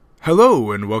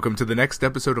Hello, and welcome to the next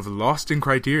episode of Lost in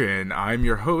Criterion. I'm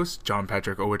your host, John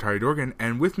Patrick Owatari Dorgan,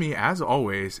 and with me, as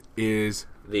always, is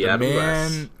the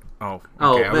man... Oh,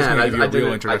 okay, I was man, going to give you a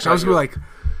real introduction. I was going to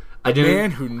be like, man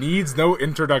who needs no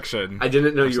introduction. I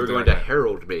didn't know you were going to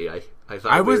herald me. I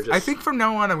thought I think from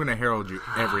now on, I'm going to herald you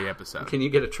every episode. Can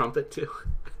you get a trumpet, too?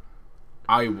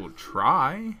 I will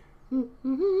try.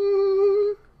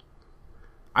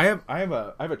 I have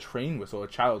a train whistle, a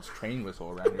child's train whistle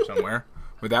around here somewhere.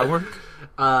 Would that work?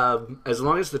 As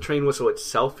long as the train whistle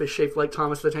itself is shaped like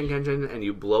Thomas the Tank Engine, and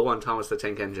you blow on Thomas the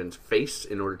Tank Engine's face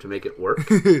in order to make it work.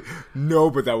 No,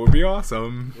 but that would be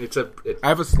awesome. I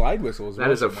have a slide whistle as well.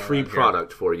 That is a free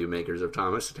product for you makers of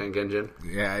Thomas the Tank Engine.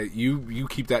 Yeah, you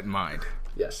keep that in mind.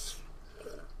 Yes.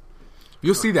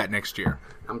 You'll see that next year.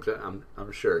 I'm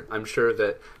sure. I'm sure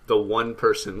that the one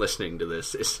person listening to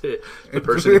this is the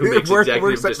person who makes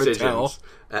executive decisions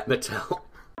at Mattel.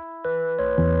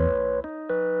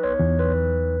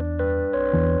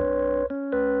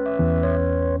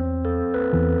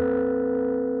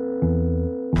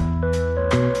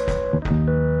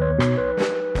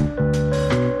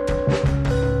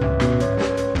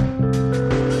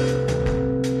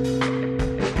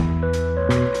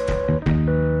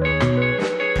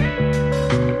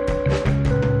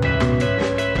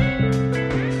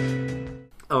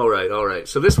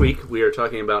 So this week we are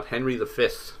talking about Henry V,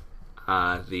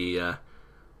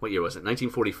 what year was it?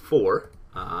 1944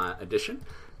 edition.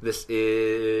 This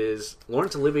is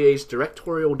Laurence Olivier's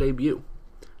directorial debut.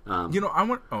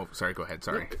 Oh, sorry. Go ahead.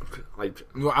 Sorry.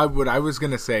 What I was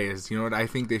gonna say is, you know what I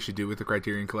think they should do with the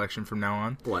Criterion Collection from now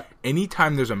on? What?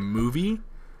 Anytime there's a movie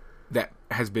that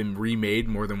has been remade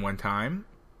more than one time,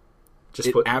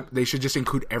 they should just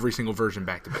include every single version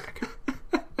back to back.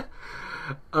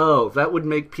 Oh, that would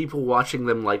make people watching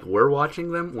them like we're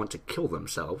watching them want to kill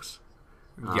themselves.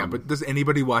 Yeah, but does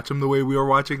anybody watch them the way we are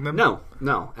watching them? No,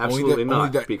 absolutely not.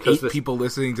 Only the because people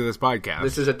listening to this podcast.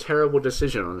 This is a terrible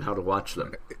decision on how to watch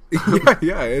them.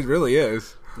 yeah, it really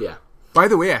is. Yeah. By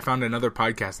the way, I found another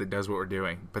podcast that does what we're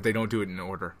doing, but they don't do it in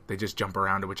order. They just jump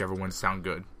around to whichever ones sound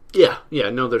good. Yeah.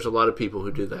 No, there's a lot of people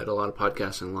who do that. A lot of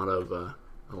podcasts and a lot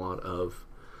of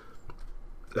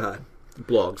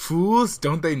blogs. Fools,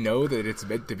 don't they know that it's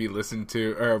meant to be listened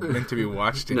to or meant to be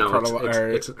watched in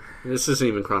this isn't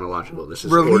even chronological. This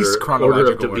is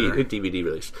chronological order of DVD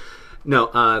release. No,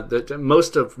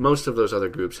 most of those other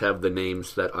groups have the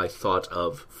names that I thought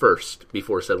of first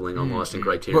before settling on Lost in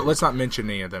Criterion. But let's not mention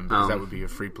any of them because that would be a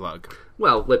free plug.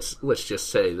 Well, let's just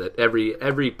say that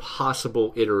every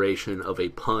possible iteration of a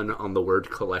pun on the word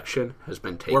collection has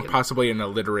been taken, or possibly an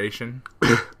alliteration,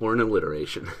 or an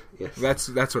alliteration. Yes,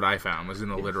 that's what I found was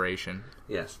an alliteration.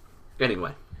 Yes.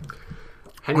 Anyway,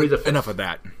 Henry V. Enough of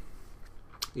that.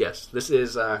 Yes, this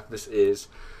is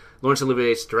Laurence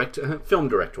Olivier's film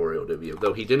directorial debut,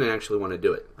 though he didn't actually want to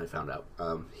do it, I found out.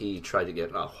 He tried to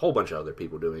get a whole bunch of other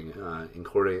people doing it,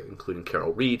 including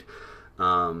Carol Reed.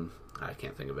 I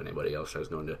can't think of anybody else. I was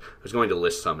going to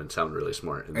list some and sound really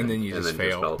smart. And then you just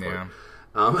failed. Yeah.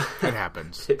 It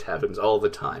happens. It happens all the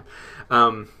time.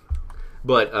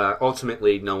 But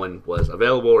ultimately, no one was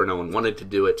available or no one wanted to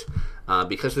do it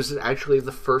because this is actually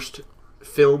the first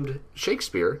filmed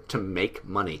Shakespeare to make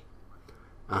money.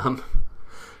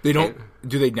 They don't.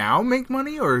 Do they now make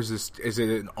money, or is it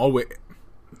an always?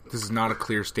 This is not a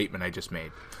clear statement I just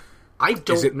made. I don't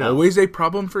know. Is it always a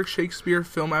problem for Shakespeare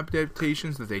film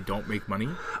adaptations that they don't make money?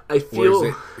 I feel, or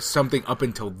is it something up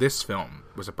until this film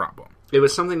was a problem? It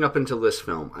was something up until this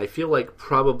film. I feel like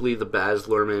probably the Baz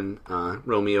Luhrmann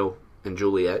Romeo and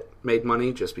Juliet made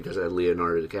money just because it had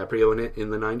Leonardo DiCaprio in it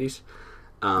in the 90s.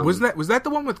 Was that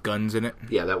the one with guns in it?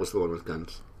 Yeah, that was the one with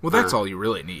guns. Well, that's all you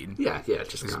really need. Yeah,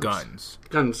 just guns.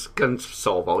 Guns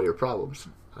solve all your problems.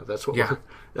 That's what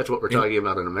we're talking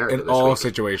about in America in this all week.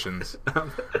 situations.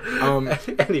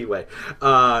 Anyway,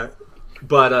 yeah,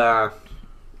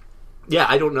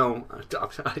 I don't know.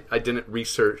 I didn't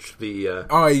research the.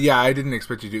 I didn't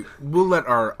expect you to. We'll let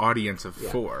our audience of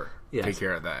 4 take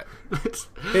care of that.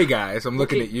 Hey guys, I'm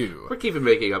looking at you. We're keeping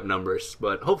making up numbers,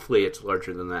 but hopefully it's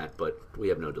larger than that. But we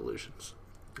have no delusions.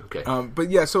 Okay. But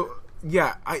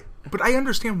I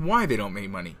understand why they don't make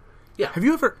money. Yeah. Have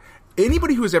you ever?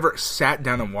 Anybody who has ever sat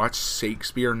down and watched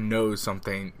Shakespeare knows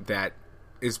something that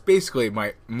is basically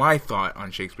my thought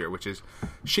on Shakespeare, which is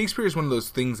Shakespeare is one of those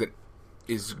things that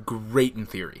is great in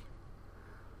theory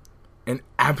and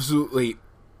absolutely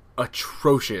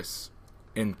atrocious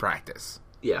in practice.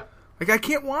 Yeah. Like, I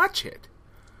can't watch it.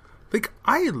 Like,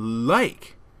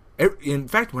 in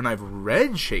fact, when I've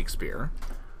read Shakespeare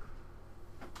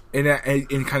in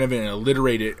kind of an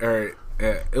alliterated or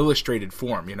illustrated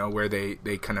form, where they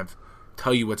kind of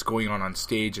tell you what's going on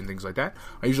stage and things like that.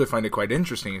 I usually find it quite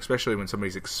interesting, especially when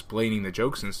somebody's explaining the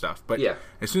jokes and stuff. But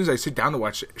as soon as I sit down to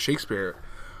watch Shakespeare,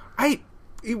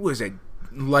 it was a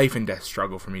life and death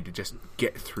struggle for me to just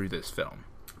get through this film.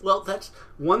 Well, that's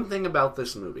one thing about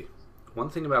this movie. One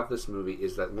thing about this movie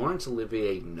is that Laurence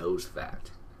Olivier knows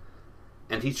that.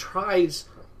 And he tries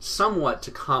somewhat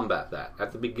to combat that,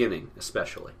 at the beginning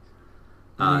especially.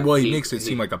 Well, he makes it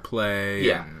seem like a play.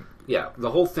 Yeah, yeah.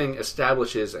 The whole thing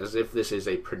establishes as if this is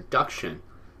a production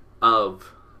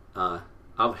of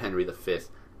Henry V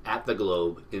at the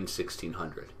Globe in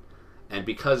 1600. And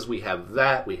because we have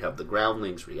that, we have the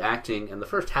groundlings reacting, and the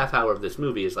first half hour of this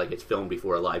movie is like it's filmed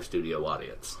before a live studio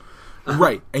audience.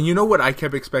 Right. And you know what I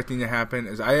kept expecting to happen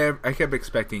is I kept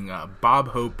expecting Bob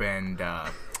Hope and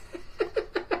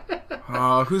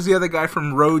who's the other guy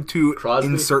from Road to Crosby?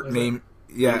 Insert Name?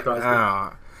 Yeah.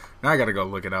 Now I gotta go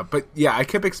look it up. But yeah, I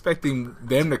kept expecting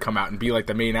them to come out and be like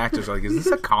the main actors. Like, is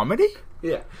this a comedy?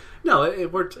 Yeah. No,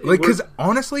 it worked. Because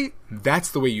honestly,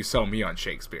 that's the way you sell me on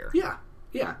Shakespeare. Yeah.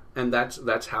 Yeah, and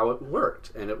that's how it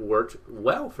worked, and it worked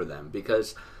well for them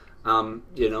because, and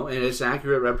it's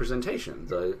accurate representation.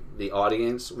 The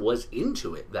audience was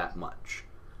into it that much,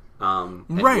 and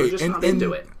right? We're just not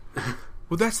into it.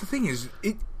 Well, that's the thing is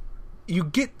you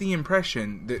get the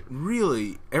impression that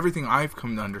really everything I've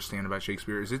come to understand about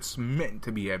Shakespeare is it's meant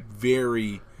to be a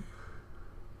very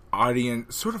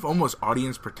sort of almost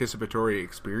audience participatory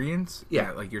experience.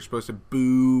 Yeah. Like you're supposed to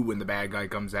boo when the bad guy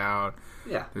comes out.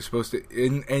 Yeah. They're supposed to,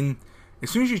 and as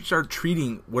soon as you start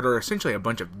treating what are essentially a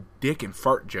bunch of dick and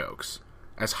fart jokes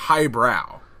as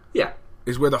highbrow, yeah,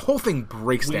 is where the whole thing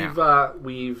breaks down.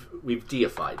 We've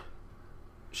deified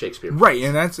Shakespeare, right?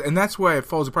 And that's why it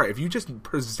falls apart. If you just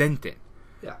present it,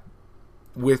 yeah,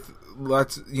 with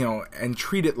and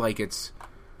treat it like it's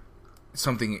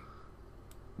something,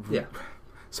 yeah.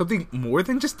 Something more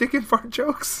than just dick and fart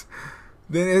jokes,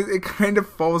 then it kind of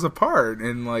falls apart,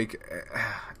 and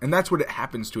that's what it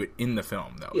happens to it in the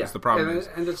film, though. Yeah. Is the problem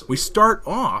and we start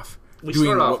off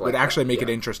doing what would actually make it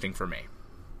interesting for me,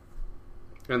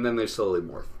 and then they slowly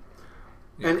morph,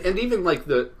 and even like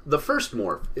the first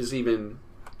morph is even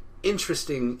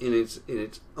interesting in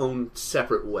its own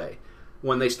separate way.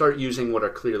 When they start using what are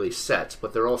clearly sets,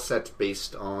 but they're all sets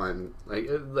based on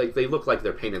like they look like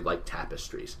they're painted like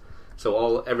tapestries.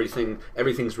 So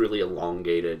everything's really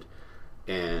elongated,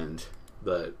 and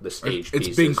the stage.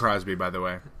 It's Bing Crosby, by the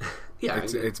way. Yeah,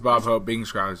 it's Bob Hope, Bing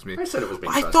Crosby. I said it was Bing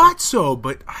Crosby. I thought so,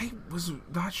 but I was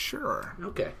not sure.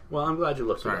 Okay, well, I'm glad you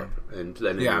looked it up and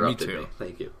then interrupted me.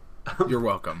 Thank you. You're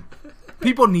welcome.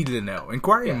 People need to know.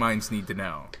 Inquiring minds need to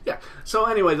know. Yeah. So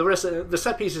anyway, the rest of the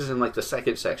set pieces in like the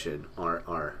second section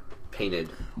are painted,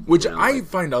 which I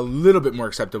find a little bit more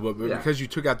acceptable, but because you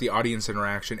took out the audience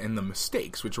interaction and the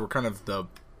mistakes, which were kind of the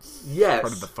part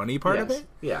of the funny part of it.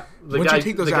 Yeah, the guy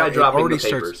dropping the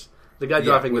papers. The guy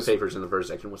dropping the papers in the first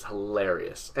section was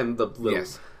hilarious, and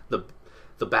the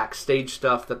backstage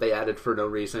stuff that they added for no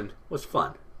reason was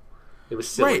fun. It was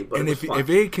silly, right? But and it was fun. if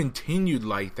it continued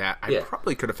like that, I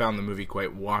probably could have found the movie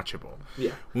quite watchable.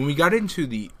 Yeah. When we got into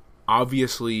the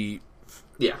obviously.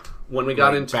 Yeah, when we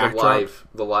got into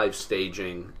the live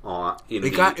staging in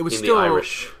the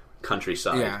Irish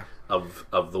countryside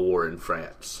of the war in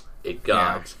France, it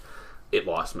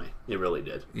lost me. It really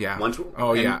did. Yeah.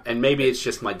 And maybe it's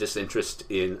just my disinterest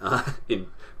in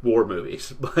war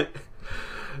movies, but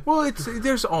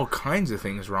there's all kinds of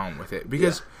things wrong with it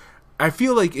because I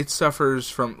feel like it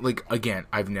suffers from again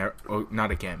I've never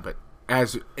not again but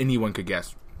as anyone could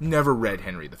guess never read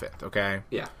Henry V. Okay.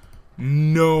 Yeah.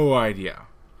 No idea.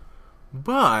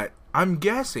 But I'm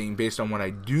guessing, based on what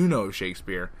I do know of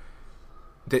Shakespeare,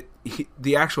 that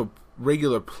the actual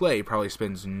regular play probably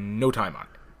spends no time on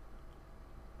it.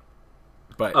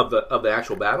 But of the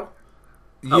actual battle,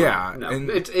 yeah, no. And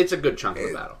it's a good chunk of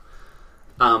the battle.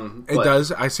 It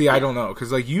does. I see. I don't know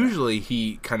because usually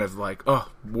he kind of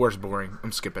war's boring.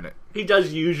 I'm skipping it. He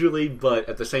does usually, but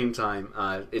at the same time,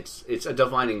 it's a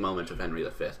defining moment of Henry V.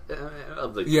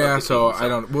 I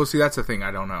don't. Well, see, that's the thing. I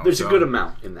don't know. There's a good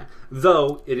amount in that,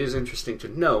 though. It is interesting to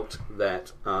note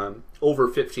that over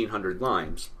 1,500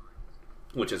 lines,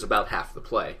 which is about half the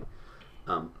play,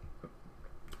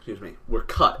 were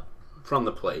cut from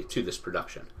the play to this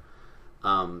production.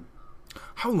 How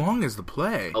long is the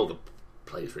play? Oh, the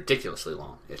play is ridiculously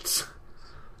long. It's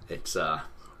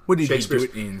what did he do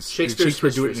it in? Did Shakespeare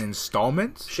do it in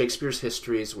installments? Shakespeare's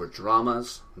histories were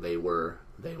dramas. They were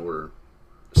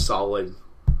solid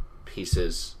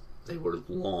pieces. They were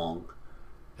long,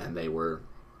 and they were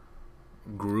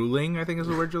grueling. I think is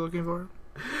the word you're looking for.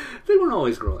 They weren't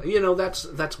always growing. You know,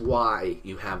 that's why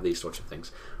you have these sorts of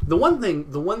things. The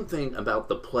one thing about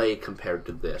the play compared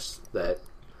to this, that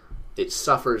it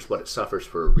suffers what it suffers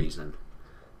for a reason.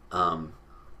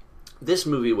 This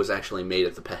movie was actually made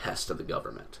at the behest of the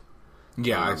government.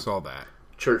 Yeah, I saw that.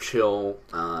 Churchill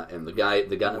and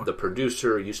the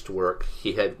producer used to work.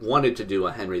 He had wanted to do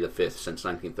a Henry V since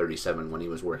 1937 when he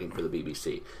was working for the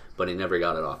BBC, but he never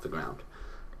got it off the ground.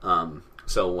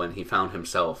 So when he found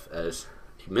himself as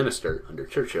a minister under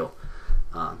Churchill,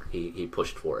 he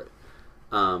pushed for it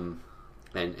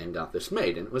and got this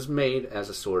made. And it was made as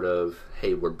a sort of,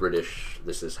 hey, we're British.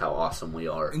 This is how awesome we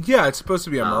are. Yeah, it's supposed to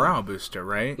be a morale booster,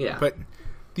 right? Yeah. But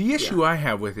the issue I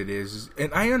have with it is,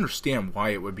 and I understand why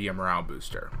it would be a morale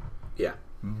booster. Yeah.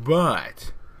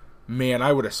 But, man,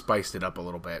 I would have spiced it up a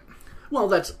little bit. Well,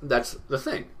 that's the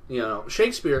thing. You know,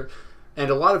 Shakespeare and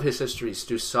a lot of his histories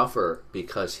do suffer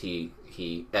because he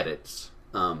edits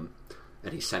and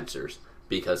he censors,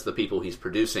 because the people he's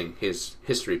producing his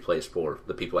history plays for,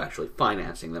 the people actually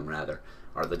financing them, rather,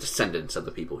 are the descendants of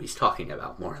the people he's talking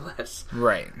about, more or less.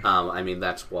 Right. I mean,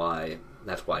 that's why,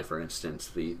 for instance,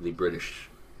 the British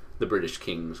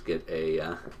kings get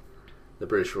the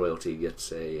British royalty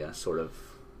gets a sort of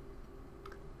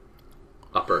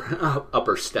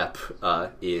upper step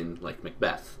in, like,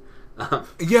 Macbeth.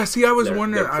 Yeah, see, I was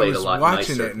wondering, I played a was lot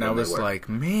watching nicer it, and I than they was were. like,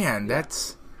 man,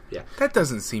 that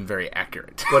doesn't seem very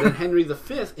accurate. But in Henry V,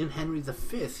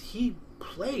 he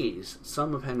plays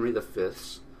some of Henry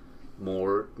V's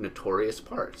more notorious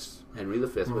parts. Henry V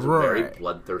was a very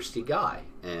bloodthirsty guy,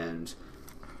 and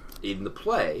in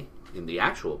the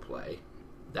actual play,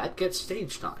 that gets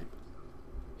stage time.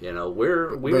 You know,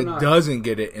 it doesn't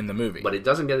get it in the movie. But it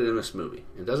doesn't get it in this movie.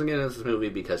 It doesn't get it in this movie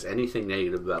because anything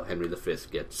negative about Henry V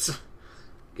gets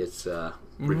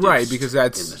reduced, right, because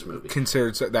that's in this movie.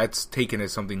 Considered, that's taken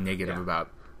as something negative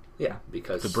about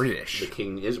because the British. The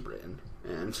king is Britain,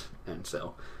 and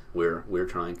so we're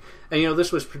trying. And you know,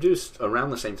 this was produced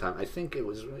around the same time. I think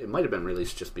it might have been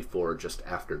released just before, just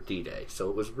after D-Day. So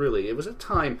it was a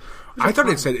time. I thought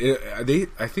it said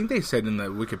I think they said in the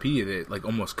Wikipedia that it like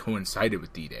almost coincided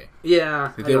with D-Day.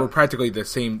 Yeah, that they were practically the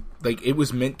same. Like, it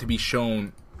was meant to be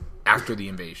shown after the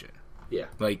invasion. Yeah,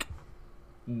 like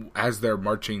as they're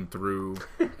marching through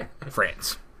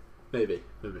France. Maybe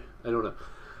I don't know.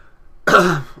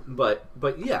 but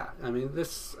yeah, I mean,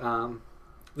 this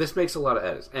makes a lot of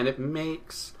edits, and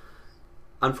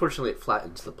unfortunately, it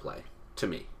flattens the play to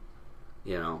me.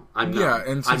 You know,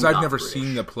 and since I've never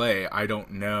seen the play, I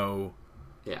don't know.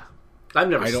 Yeah, I've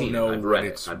never seen it. I don't know I've read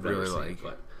what it's I've really never like. seen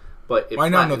it, but I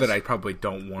now know that I probably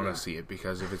don't want to see it,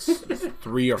 because if it's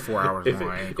 3 or 4 hours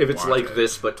long, if it's like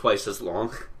this but twice as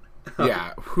long.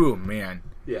 Yeah, whew, man.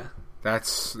 Yeah,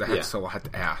 that's a lot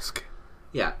to ask.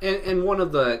 Yeah, and one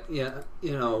of the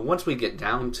once we get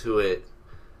down to it,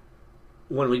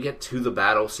 when we get to the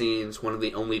battle scenes, one of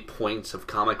the only points of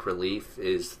comic relief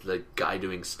is the guy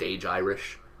doing stage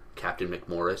Irish, Captain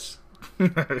McMorris.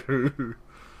 The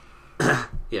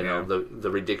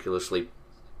ridiculously,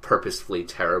 purposefully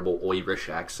terrible Irish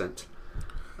accent.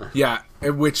 Yeah,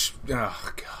 which,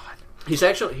 oh god, he's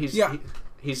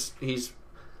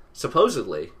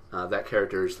supposedly that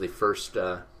character is the first,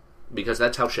 because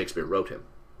that's how Shakespeare wrote him,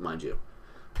 mind you.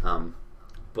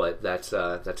 But that's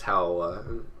how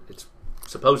it's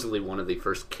supposedly one of the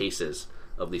first cases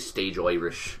of the stage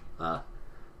Irish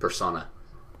persona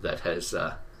that has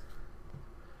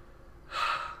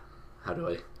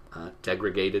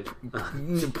degraded,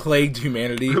 plagued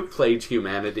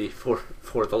humanity for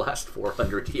the last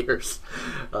 400 years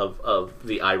of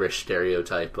the Irish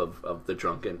stereotype of the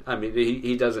drunken. I mean,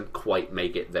 he doesn't quite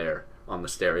make it there on the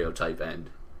stereotype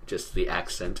end, just the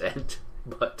accent end,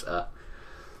 but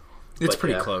it's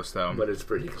pretty close though. But it's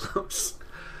pretty close.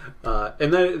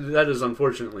 And that is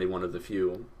unfortunately one of the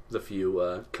few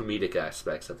comedic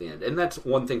aspects at the end. And that's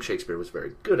one thing Shakespeare was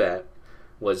very good at,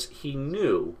 was he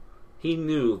knew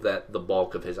that the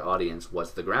bulk of his audience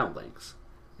was the groundlings,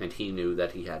 and he knew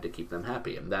that he had to keep them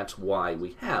happy, and that's why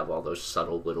we have all those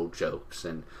subtle little jokes,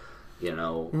 and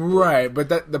right.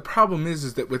 But the problem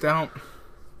is that without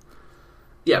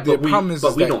we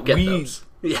don't get those.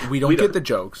 Yeah, we don't get the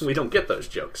jokes. We don't get those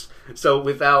jokes. So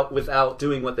without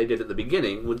doing what they did at the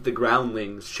beginning, with the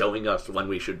groundlings showing us when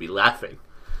we should be laughing.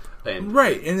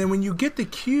 Right, and then when you get the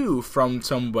cue from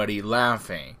somebody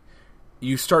laughing,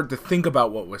 you start to think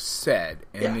about what was said,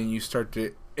 and then you start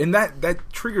to... And that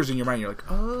triggers in your mind, you're like,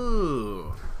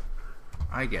 oh,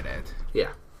 I get it.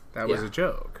 Yeah. That was a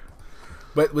joke.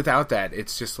 But without that,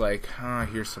 it's just like,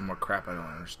 here's some more crap I don't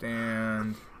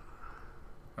understand.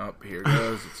 Oh, here it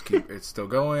goes. It's still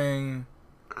going.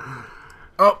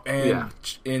 Oh, and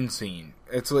end scene.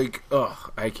 It's like,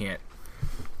 ugh, I can't.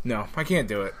 No, I can't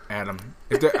do it, Adam.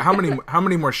 How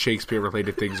many more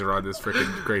Shakespeare-related things are on this freaking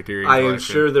Criterion Collection? I am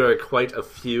sure there are quite a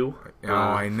few. Oh,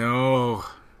 I know.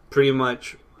 Pretty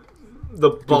much the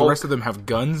bulk. Do the rest of them have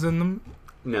guns in them?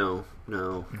 No.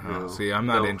 See, I'm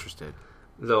not interested.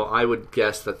 Though I would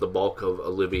guess that the bulk of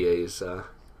Olivier's... oh,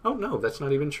 no, that's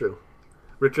not even true.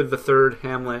 Richard III,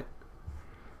 Hamlet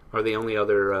are the only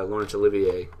other Laurence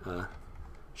Olivier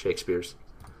Shakespeare's.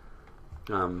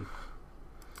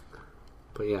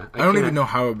 But yeah, I don't even know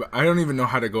how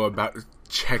to go about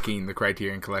checking the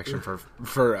Criterion Collection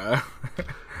for a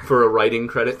writing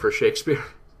credit for Shakespeare.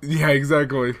 Yeah,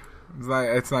 exactly.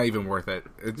 It's not even worth it.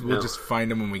 We'll just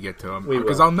find them when we get to them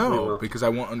because I'll know because I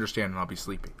won't understand and I'll be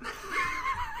sleeping.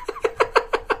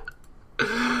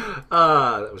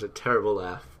 That was a terrible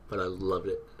laugh, but I loved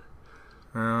it.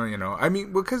 I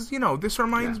mean, because this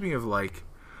reminds me of like,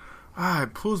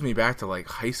 it pulls me back to like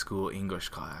high school English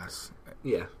class.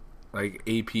 Yeah. Like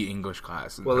AP English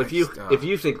class. Well, if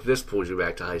you think this pulls you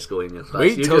back to high school English class,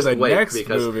 wait till the next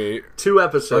movie. 2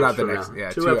 episodes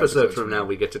two episodes from now,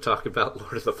 we get to talk about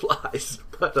Lord of the Flies.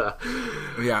 But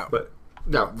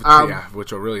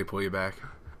which will really pull you back.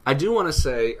 I do want to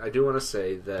say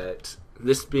that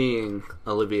this being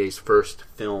Olivier's first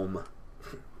film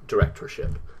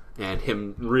directorship, and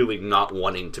him really not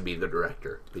wanting to be the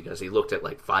director because he looked at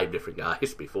like 5 different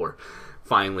guys before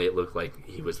finally it looked like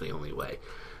he was the only way.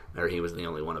 Or he was the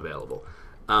only one available.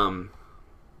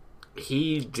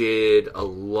 He did a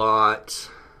lot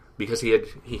because he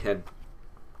had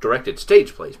directed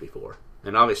stage plays before,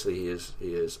 and obviously he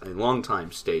is a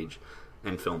longtime stage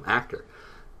and film actor.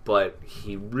 But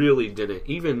he really didn't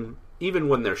even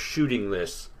when they're shooting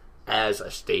this as a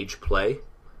stage play,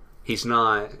 he's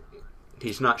not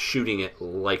shooting it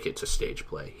like it's a stage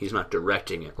play. He's not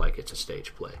directing it like it's a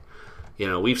stage play.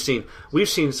 We've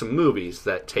seen some movies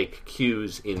that take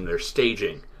cues in their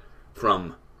staging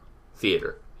from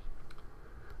theater.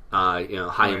 High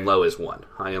and Low is one.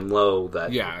 High and Low,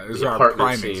 that is our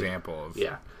prime example of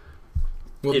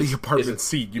Well, the apartment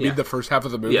scene. You mean the first half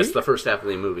of the movie? Yes, the first half of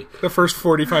the movie. The first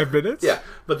 45 minutes? Yeah,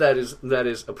 but that is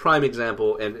a prime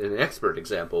example and an expert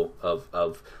example of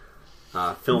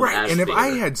film right, as and theater. If I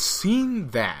had seen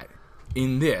that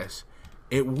in this,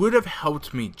 it would have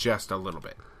helped me just a little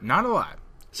bit. Not a lot.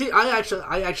 See, I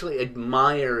actually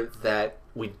admire that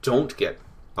we don't get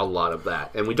a lot of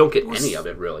that, and we don't get any of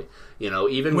it, really.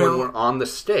 Even when we're on the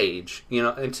stage,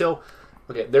 until...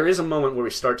 Okay, there is a moment where we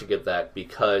start to get that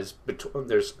because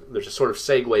there's a sort of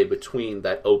segue between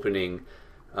that opening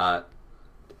and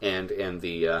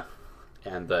the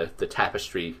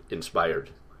tapestry inspired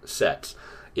sets,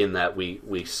 in that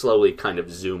we slowly kind of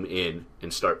zoom in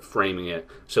and start framing it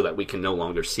so that we can no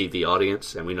longer see the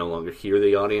audience and we no longer hear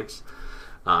the audience,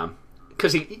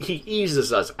 because he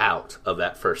eases us out of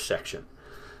that first section.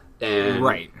 And,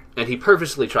 right. And he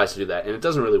purposely tries to do that, and it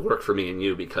doesn't really work for me and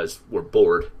you because we're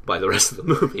bored by the rest of the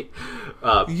movie.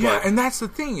 And that's the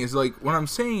thing, is like, what I'm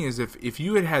saying is if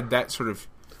you had that sort of...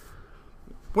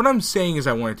 What I'm saying is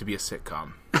I want it to be a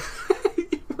sitcom.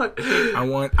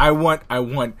 I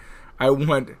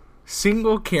want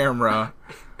single camera,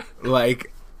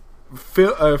 like,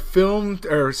 filmed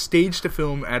or stage to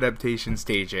film adaptation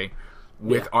staging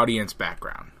with audience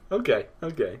background. Okay.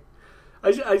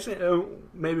 I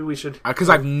maybe we should, because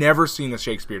I've never seen a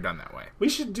Shakespeare done that way. We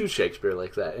should do Shakespeare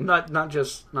like that, and not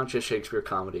just Shakespeare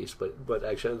comedies, but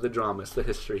actually the dramas, the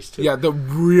histories too. Yeah, the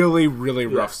really really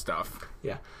rough stuff.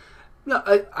 Yeah, no,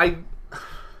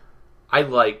 I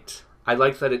liked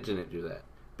that it didn't do that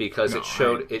because it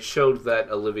showed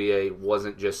that Olivier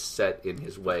wasn't just set in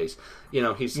his ways.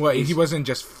 He wasn't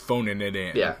just phoning it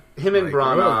in. Yeah, him and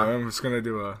Branagh. I'm just gonna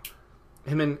do a.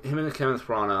 Him and Kenneth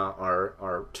Branagh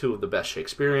are two of the best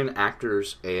Shakespearean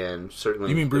actors, and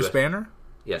certainly... You mean Bruce Banner?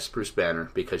 Yes, Bruce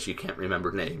Banner, because you can't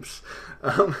remember names.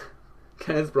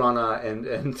 Kenneth Branagh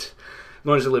and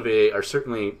Laurence Olivier are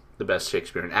certainly the best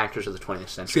Shakespearean actors of the 20th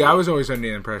century. See, I was always under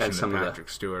the impression that Patrick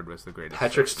Stewart was the greatest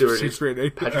Patrick Stewart's in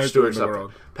the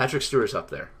world. Patrick Stewart's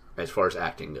up there as far as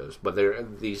acting goes, but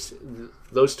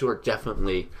those two are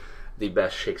definitely the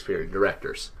best Shakespearean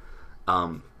directors.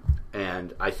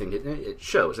 And I think it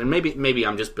shows. And maybe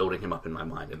I'm just building him up in my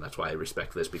mind, and that's why I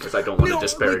respect this, because I don't want to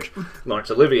disparage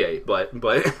Laurence Olivier. But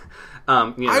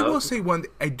I will say one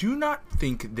thing. I do not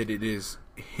think that it is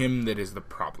him that is the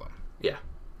problem. Yeah.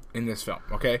 In this film,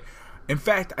 okay? In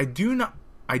fact, I do not.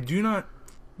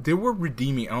 There were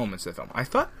redeeming elements of the film. I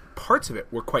thought parts of it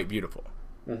were quite beautiful.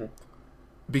 Mm-hmm.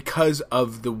 Because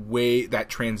of the way that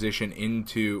transition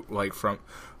into,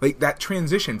 that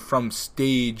transition from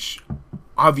stage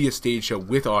obvious stage show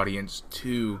with audience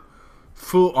to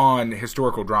full-on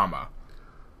historical drama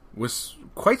was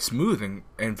quite smooth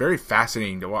and very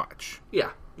fascinating to watch. Yeah,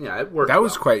 it worked. That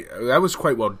was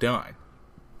quite well done.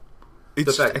 I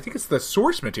think it's the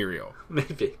source material.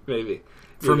 Maybe.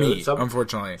 For me,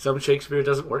 unfortunately. Some Shakespeare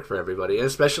doesn't work for everybody, and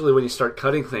especially when you start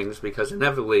cutting things, because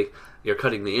inevitably you're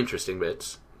cutting the interesting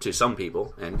bits to some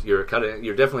people, and you're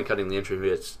definitely cutting the interesting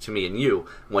bits to me and you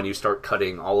when you start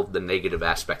cutting all of the negative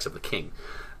aspects of the king.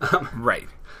 Right.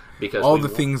 Because all the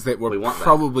things that were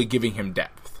probably giving him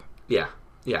depth. Yeah.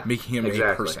 Making him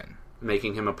a person.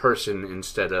 Making him a person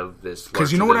instead of this...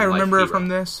 Because you know what I remember from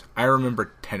this? I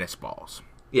remember tennis balls.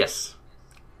 Yes.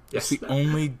 That's the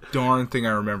only darn thing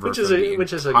I remember which is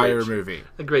a entire movie.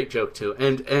 A great joke, too.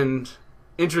 And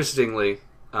interestingly,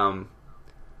 I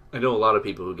know a lot of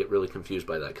people who get really confused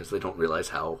by that because they don't realize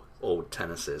how old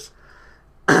tennis is.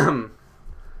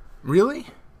 Really?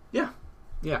 Yeah.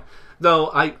 Though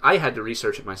I had to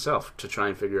research it myself to try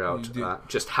and figure out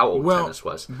just how old tennis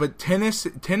was. But tennis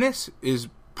is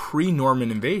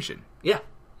pre-Norman invasion. Yeah.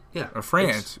 Of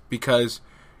France, because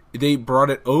they brought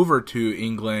it over to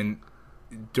England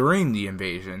during the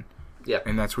invasion. Yeah.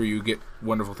 And that's where you get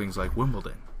wonderful things like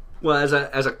Wimbledon. Well,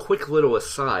 as a quick little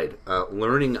aside,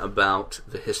 learning about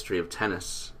the history of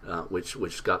tennis, which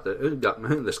this got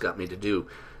me to do,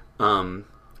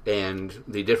 and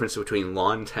the difference between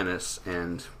lawn tennis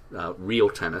and real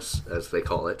tennis, as they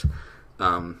call it,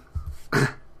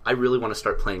 I really want to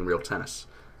start playing real tennis.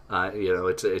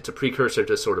 It's a precursor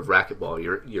to sort of racquetball.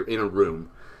 You're in a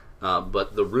room,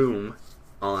 but the room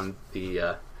on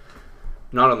the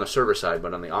not on the server side,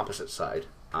 but on the opposite side,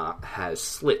 has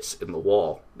slits in the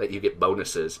wall that you get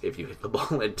bonuses if you hit the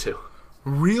ball into.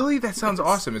 Really? That sounds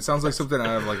awesome. It sounds like something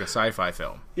out of like a sci-fi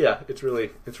film. Yeah, it's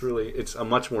a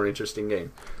much more interesting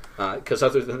game. Because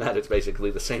other than that, it's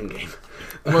basically the same game.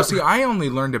 Well, see, I only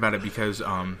learned about it because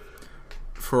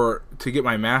to get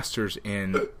my master's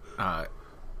in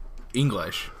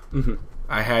English,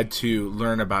 I had to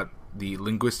learn about the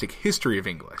linguistic history of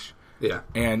English. Yeah.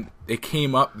 And it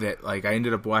came up that like I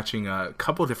ended up watching a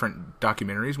couple different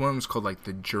documentaries. One was called like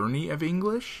The Journey of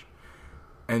English.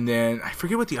 And then I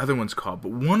forget what the other one's called, but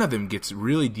one of them gets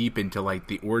really deep into like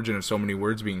the origin of so many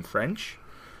words being French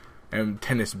and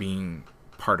tennis being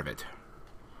part of it.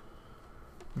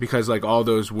 Because like all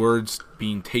those words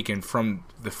being taken from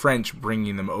the French,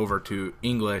 bringing them over to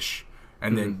English,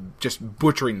 and then just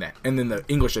butchering that. And then the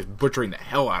English is butchering the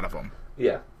hell out of them.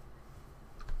 Yeah.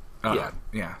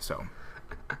 Yeah, so.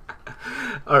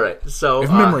 All right, so...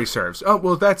 If memory serves. Oh,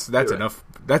 well, that's right. enough.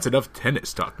 That's enough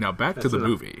tennis talk. Now back to the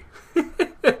movie.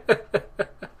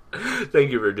 Thank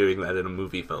you for doing that in a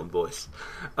movie phone voice.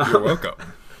 You're welcome.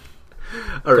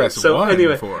 All right. So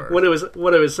anyway, what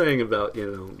I was saying about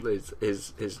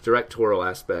his directorial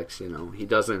aspects. He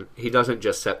doesn't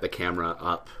just set the camera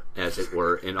up as it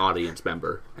were an audience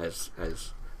member, as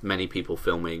many people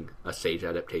filming a stage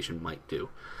adaptation might do.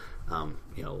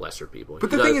 Lesser people.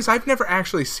 But the thing is, I've never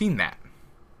actually seen that.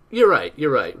 You're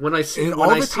right. When I see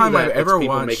all the time I've ever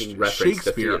watched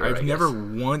Shakespeare, I've never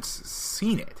once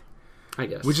seen it. I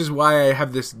guess. Which is why I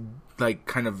have this like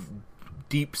kind of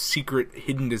deep, secret,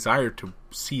 hidden desire to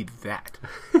see that.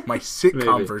 My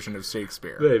sitcom version of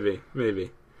Shakespeare.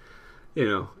 Maybe.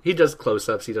 He does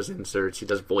close-ups, he does inserts, he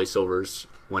does voiceovers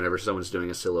whenever someone's doing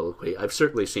a soliloquy. I've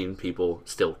certainly seen people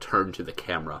still turn to the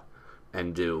camera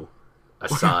and do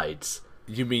asides.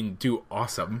 You mean do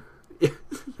awesome?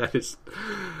 That is...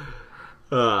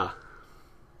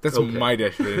 That's okay. My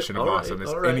definition of awesome,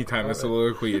 is anytime a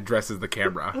soliloquy addresses the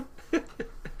camera.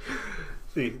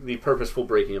 The purposeful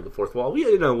breaking of the fourth wall,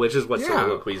 which is what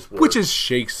soliloquies were. Which is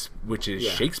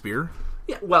Shakespeare.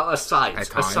 Yeah, well,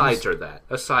 asides are that.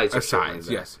 Asides,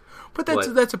 yes. But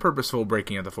that's a purposeful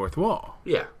breaking of the fourth wall.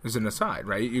 Yeah. Is an aside,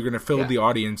 right? You're going to fill the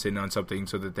audience in on something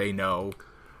so that they know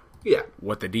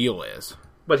what the deal is.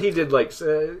 But he did,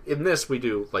 in this, we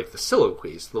do, the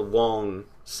soliloquies, the long,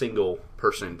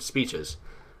 single-person speeches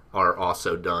are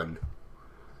also done,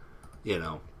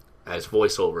 as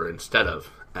voiceover instead of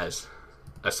as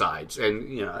asides. And,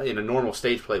 in a normal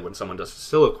stage play, when someone does a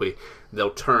soliloquy,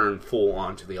 they'll turn full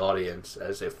on to the audience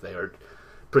as if they are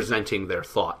presenting their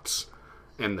thoughts.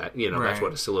 And that, that's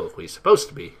what a soliloquy is supposed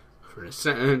to be, to a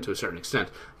certain extent,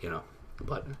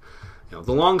 But,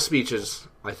 the long speeches,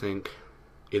 I think,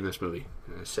 in this movie,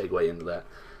 segue into that.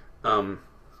 I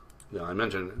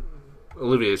mentioned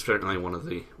Olivier is certainly one of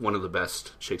the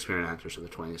best Shakespearean actors of the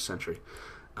 20th century.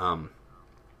 And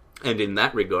in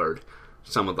that regard,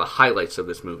 some of the highlights of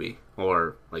this movie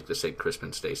are like the St.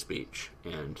 Crispin's Day speech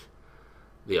and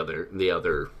the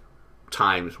other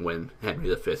times when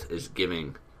Henry V is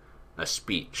giving a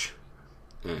speech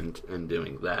and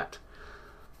doing that.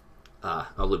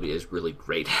 Olivier is really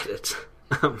great at it,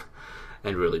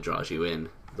 and really draws you in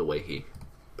the way he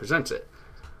presents it.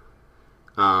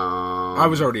 I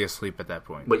was already asleep at that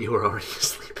point. But you were already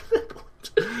asleep at that point.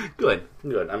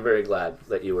 Good. I'm very glad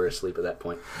that you were asleep at that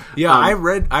point. Yeah, I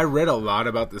read a lot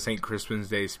about the St. Crispin's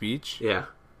Day speech. Yeah.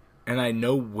 And I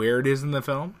know where it is in the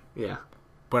film. Yeah.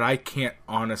 But I can't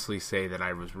honestly say that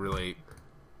I was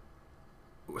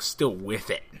still with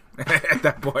it at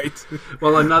that point.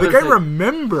 Well, another thing, I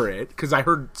remember it because I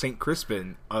heard St.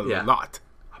 Crispin a lot.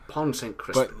 Upon St.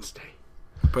 Crispin's Day.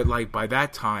 But like by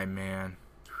that time, man,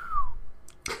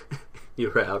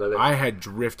 you were out of it. I had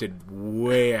drifted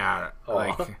way out.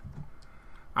 Like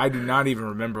I do not even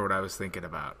remember what I was thinking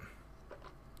about.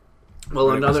 Well,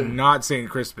 but it was not St.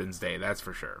 Crispin's Day, that's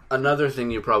for sure. Another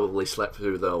thing you probably slept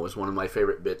through, though, was one of my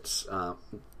favorite bits,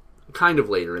 kind of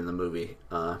later in the movie,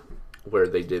 where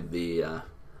they did the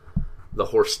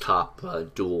horse top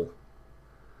duel.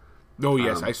 Oh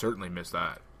yes, I certainly missed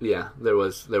that. Yeah, there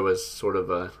was sort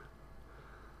of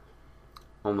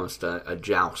almost a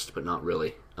joust, but not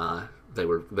really. They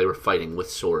were fighting with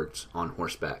swords on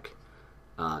horseback,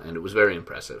 and it was very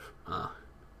impressive.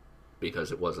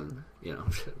 Because it wasn't,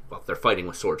 well, they're fighting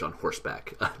with swords on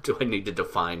horseback. Do I need to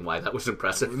define why that was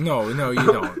impressive? No, you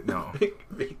don't. No,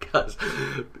 because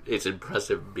it's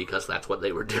impressive because that's what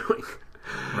they were doing.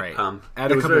 Right.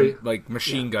 Add a couple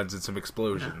machine guns and some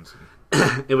explosions.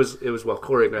 Yeah. It was well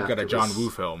choreographed. Got a John Woo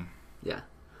film. Yeah.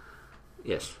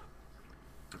 Yes.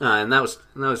 And that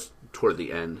was toward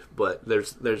the end, but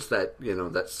there's that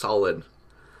that solid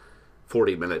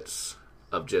 40 minutes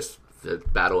of just the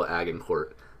Battle of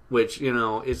Agincourt. Which,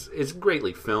 is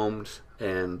greatly filmed,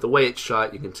 and the way it's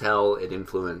shot, you can tell it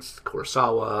influenced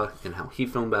Kurosawa and how he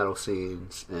filmed battle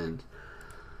scenes, and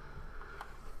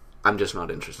I'm just not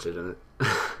interested in it.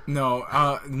 No,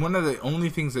 one of the only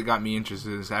things that got me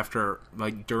interested is after,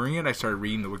 during it, I started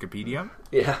reading the Wikipedia.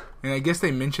 Yeah. And I guess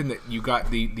they mentioned that you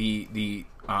got the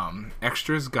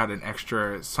extras got an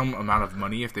extra some amount of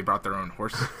money if they brought their own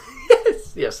horse.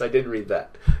 Yes, I did read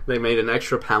that. They made an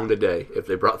extra £1 a day if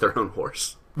they brought their own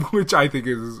horse. Which I think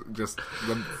is just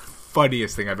the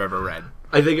funniest thing I've ever read.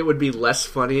 I think it would be less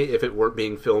funny if it weren't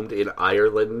being filmed in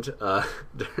Ireland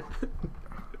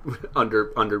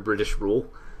under British rule.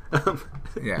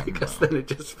 Because then it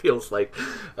just feels like,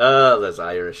 that's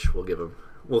Irish. We'll give them,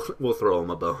 we'll throw them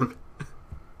a bone.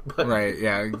 But, right?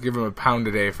 Yeah, give them £1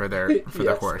 a day for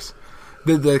their horse.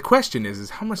 The question is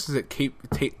how much does it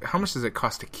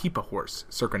cost to keep a horse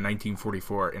circa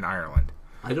 1944 in Ireland?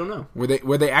 I don't know.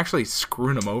 Were they actually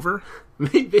screwing them over?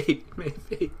 Maybe.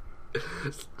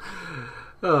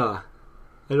 I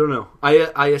don't know.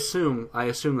 I assume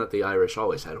that the Irish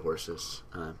always had horses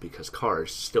because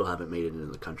cars still haven't made it into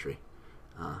the country,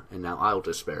 and now I'll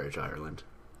disparage Ireland.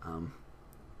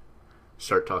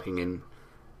 Start talking in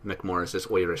McMorris's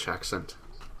Irish accent.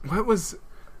 What was?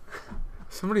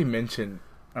 Somebody mentioned.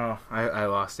 Oh, I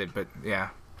lost it, but yeah.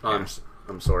 I'm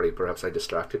sorry. Perhaps I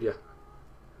distracted you.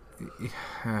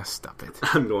 Stop it.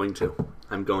 I'm going to.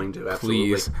 Absolutely.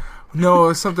 Please. No,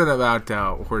 it's something about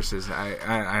horses. I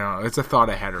don't know. It's a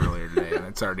thought I had earlier today, and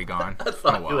it's already gone. A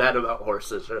thought you had about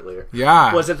horses earlier.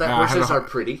 Yeah. Was it that horses are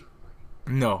pretty?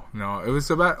 No. It was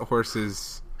about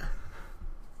horses.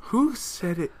 Who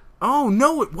said it? Oh,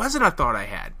 no, it wasn't a thought I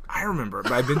had. I remember,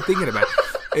 but I've been thinking about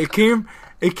it.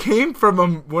 It came from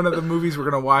one of the movies we're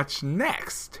going to watch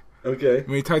next. Okay.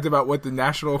 We talked about what the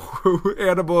national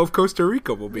animal of Costa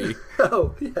Rica will be.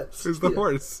 Oh, yes. It's the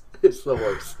horse. It's the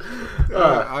horse.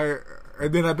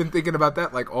 And then I've been thinking about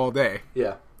that all day.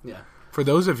 Yeah. For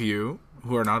those of you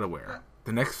who are not aware,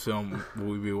 the next film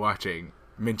we'll be watching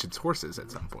mentions horses at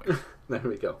some point. There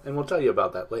we go. And we'll tell you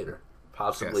about that later.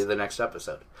 Possibly the next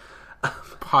episode.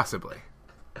 Possibly.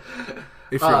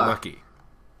 If you're lucky.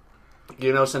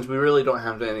 Since we really don't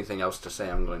have anything else to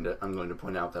say, I'm going to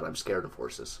point out that I'm scared of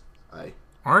horses.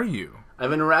 Are you? I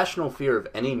have an irrational fear of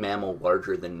any mammal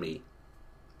larger than me.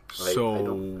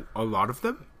 So a lot of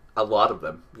them? A lot of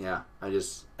them, yeah.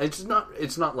 It's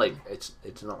not like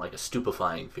a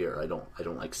stupefying fear. I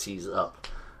don't seize up.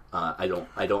 I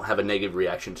don't have a negative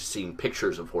reaction to seeing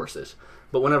pictures of horses.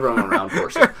 But whenever I'm around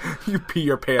horses, you pee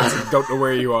your pants and don't know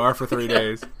where you are for 3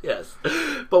 days. Yes,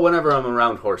 but whenever I'm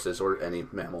around horses or any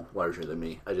mammal larger than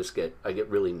me, I get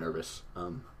really nervous.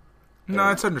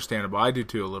 No, it's understandable. I do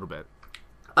too a little bit.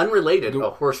 Unrelated, a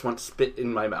horse once spit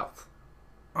in my mouth.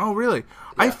 Oh, really?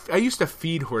 Yeah. I used to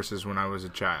feed horses when I was a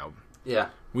child. Yeah.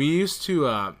 We used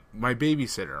to. My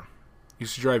babysitter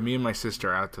used to drive me and my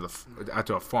sister out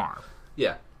to a farm.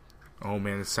 Yeah. Oh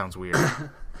man, this sounds weird.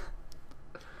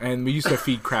 And we used to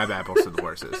feed crab apples to the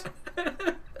horses.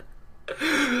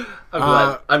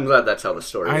 I'm glad that's how the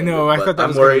story I ended, know. I but thought that I'm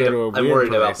was worried. going to go to a I'm weird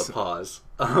worried about place. the pause.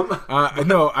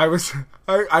 No,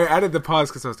 I added the pause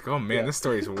because I was like, oh man, this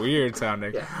story is weird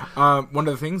sounding. Yeah. One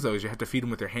of the things though is you have to feed them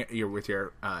with your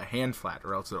hand flat,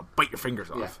 or else it'll bite your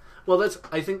fingers off. Yeah. Well, that's.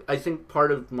 I think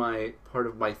part of my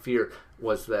fear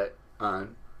was that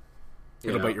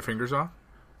It'll bite your fingers off.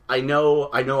 I know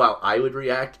how I would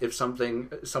react if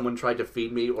someone tried to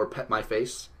feed me or pet my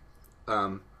face,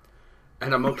 and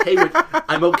I'm okay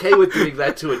with doing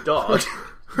that to a dog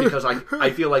because I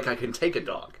feel like I can take a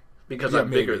dog because I'm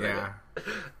bigger than it.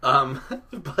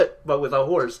 But with a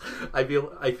horse, I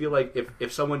feel like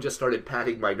if someone just started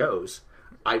patting my nose,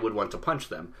 I would want to punch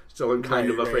them. So I'm kind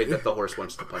of afraid that the horse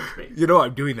wants to punch me. You know,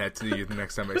 I'm doing that to you the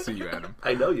next time I see you, Adam.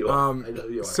 I know you are. I know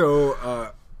you are.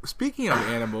 So, speaking of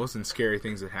animals and scary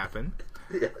things that happen,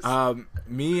 Yes.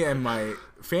 Me and my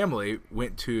family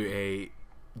went to a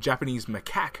Japanese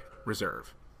macaque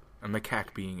reserve. A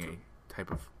macaque being a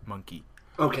type of monkey.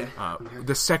 Okay.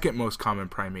 The second most common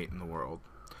primate in the world,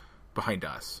 behind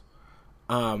us.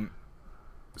 And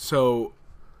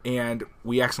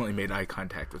we accidentally made eye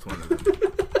contact with one of them.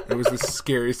 It was the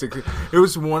scariest. It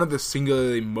was one of the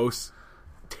singularly most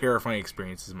terrifying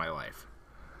experiences of my life.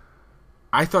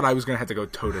 I thought I was going to have to go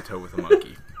toe to toe with a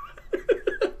monkey.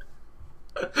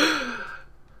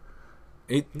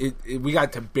 We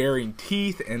got to baring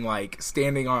teeth and like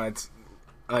standing on its,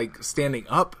 like standing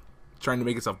up, trying to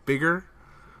make itself bigger.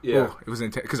 Yeah. Oh, it was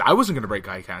intense because I wasn't going to break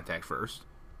eye contact first.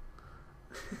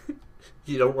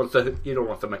 You don't want the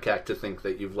macaque to think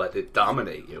that you've let it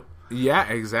dominate you. Yeah,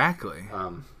 exactly.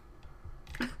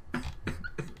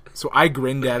 So I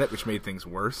grinned at it, which made things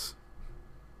worse.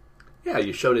 Yeah,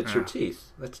 you showed it your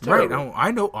teeth. That's terrible.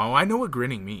 Right? I know what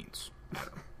grinning means.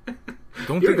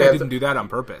 Don't You're think I didn't do that on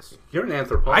purpose. You're an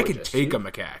anthropologist. I could take a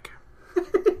macaque.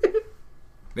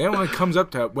 That only comes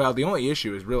up to, well, the only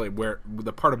issue is really where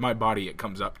the part of my body it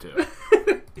comes up to.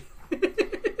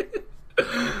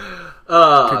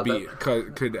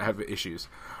 Could have issues.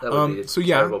 So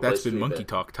yeah, that's been monkey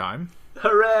talk time.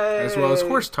 Hooray! As well as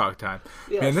horse talk time.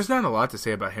 Yes. Man, there's not a lot to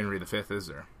say about Henry V, is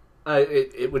there?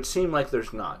 It would seem like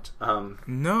there's not.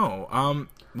 No.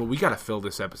 Well, we got to fill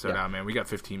this episode out, man. We got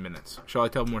 15 minutes. Shall I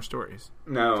tell more stories?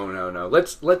 No.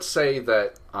 Let's say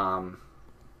that. Well,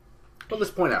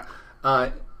 let's point out.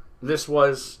 This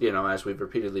was, as we've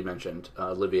repeatedly mentioned,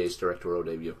 Olivier's directorial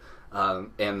debut,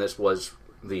 and this was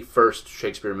the first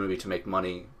Shakespeare movie to make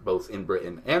money both in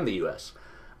Britain and the U.S.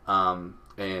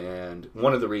 And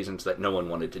one of the reasons that no one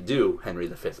wanted to do Henry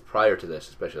V prior to this,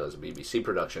 especially as a BBC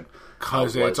production,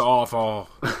 because it's awful.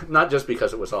 Not just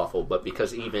because it was awful, but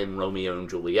because even Romeo and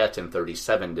Juliet in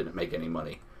 1937 didn't make any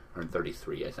money, or in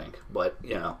 1933, I think. But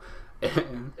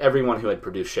everyone who had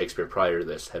produced Shakespeare prior to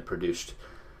this had produced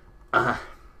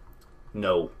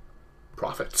no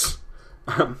profits.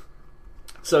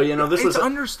 So this was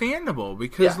understandable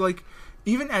because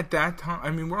even at that time, I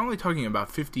mean, we're only talking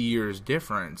about 50 years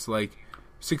difference, like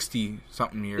 60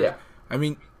 something years. Yeah. I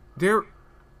mean, they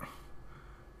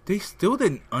still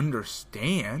didn't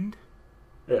understand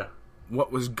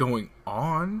what was going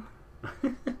on.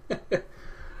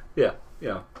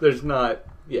 There's not.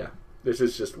 This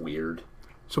is just weird.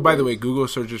 So, by the way, Google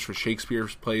searches for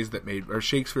Shakespeare's plays that made, or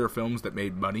Shakespeare films that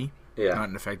made money. Yeah. Not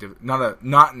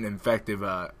an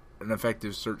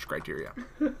effective search criteria.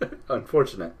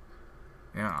 Unfortunate.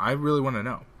 Yeah, I really want to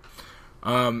know.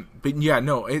 But yeah,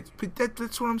 no,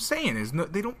 that's what I'm saying is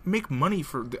they don't make money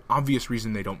for the obvious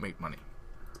reason they don't make money.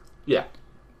 Yeah,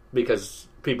 because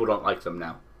people don't like them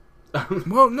now.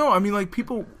 Well, no, I mean like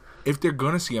people, if they're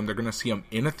gonna see them, they're gonna see them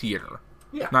in a theater.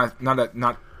 Yeah, not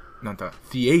a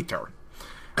theater,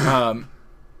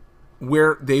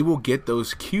 where they will get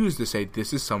those cues to say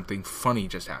this is something funny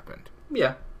just happened.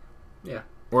 Yeah.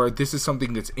 Or this is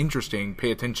something that's interesting. Pay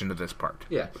attention to this part.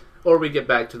 Yeah. Or we get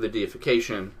back to the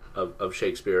deification of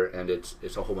Shakespeare, and it's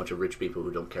a whole bunch of rich people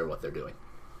who don't care what they're doing.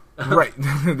 Right.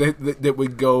 that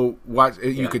would go watch.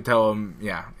 You could tell them.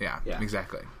 Yeah.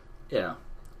 Exactly.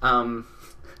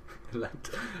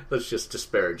 Let's just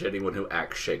disparage anyone who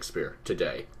acts Shakespeare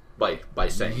today by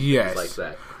saying yes. things like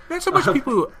that. Not so much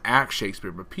people who act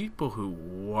Shakespeare, but people who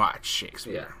watch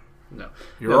Shakespeare. Yeah. No.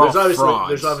 There's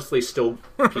there's obviously still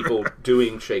people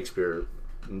doing Shakespeare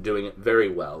and doing it very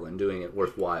well and doing it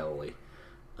worthwhilely.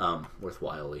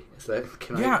 Is that?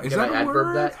 Can I adverb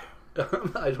word? that?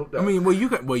 I don't know. I mean,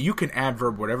 you can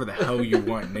adverb whatever the hell you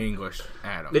want in English,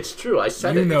 Adam. It's true. I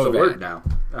said it. It's a word now.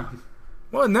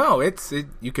 Well, no,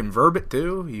 you can verb it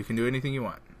too. You can do anything you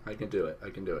want. I can do it.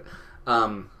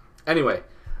 Anyway,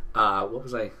 what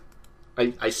was I?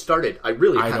 I started. I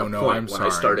really had a point when I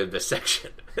started this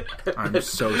section. I'm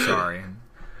so sorry.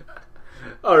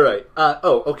 All right.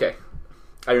 Okay.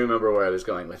 I remember where I was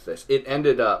going with this. It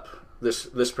ended up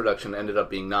this production ended up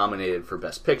being nominated for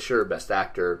Best Picture, Best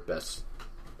Actor, Best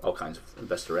all kinds of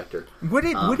Best Director. What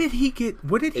did he get?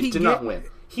 What did he get? It did not win.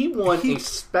 He won a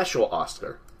special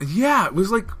Oscar. Yeah, it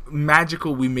was like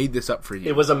magical. We made this up for you.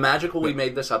 It was a magical. We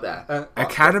made this up at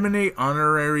Academy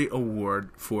Honorary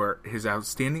Award for his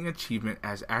outstanding achievement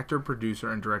as actor,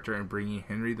 producer, and director in bringing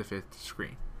Henry V to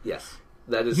screen. Yes.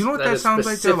 That is, you know what that sounds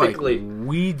like? They're like, specifically-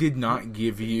 we did not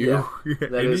give you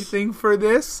anything for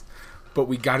this, but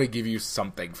we got to give you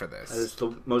something for this. That is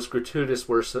the most gratuitous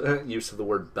use of the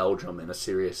word Belgium in a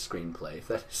serious screenplay.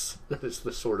 That is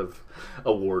the sort of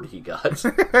award he got.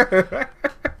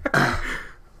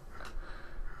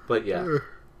 But yeah,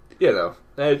 you know,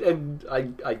 and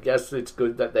I guess it's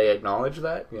good that they acknowledge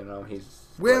that. You know, he's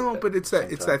well, like but it's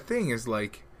that thing is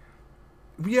like,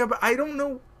 yeah, but I don't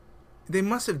know. They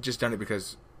must have just done it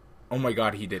because, oh my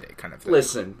god, he did it, kind of thing.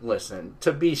 Listen.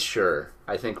 To be sure,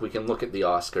 I think we can look at the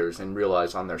Oscars and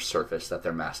realize on their surface that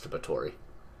they're masturbatory.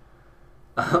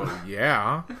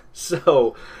 Yeah.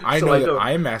 So I know that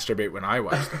I masturbate when I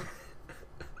watch them.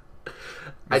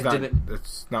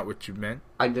 That's not what you meant.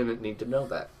 I didn't need to know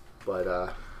that,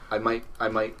 but I might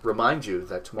remind you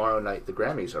that tomorrow night the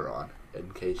Grammys are on,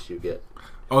 in case you get.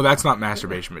 Oh, that's not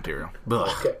masturbation material. Ugh,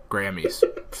 Okay. Grammys,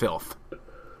 filth.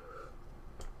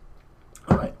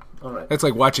 All right. That's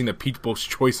like watching the People's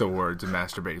Choice Awards and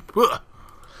masturbating. Ugh.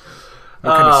 What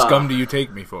kind of scum do you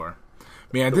take me for?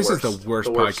 Man, this is the worst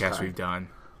podcast time we've done.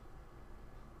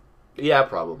 Yeah,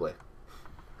 probably.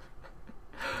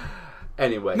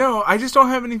 Anyway. No, I just don't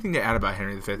have anything to add about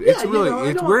Henry V. It's really,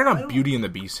 we're in a Beauty and the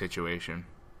Beast situation.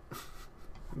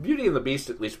 Beauty and the Beast,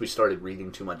 at least we started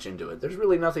reading too much into it. There's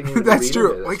really nothing even That's to read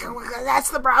true. into Like, this. that's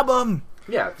the problem.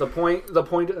 Yeah, the point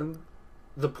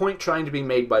trying to be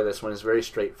made by this one is very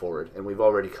straightforward, and we've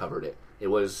already covered it. It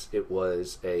was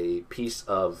a piece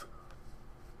of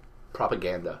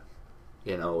propaganda.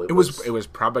 You know, it was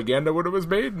propaganda when it was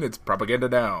made, and it's propaganda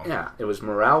now. Yeah, it was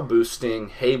morale boosting.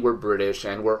 Hey, we're British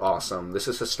and we're awesome. This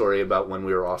is a story about when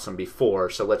we were awesome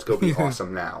before, so let's go be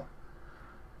awesome now.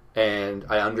 And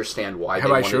I understand why they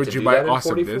wanted to do that in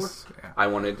 44. Yeah.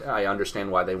 I understand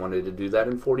why they wanted to do that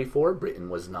in 44. Britain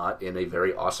was not in a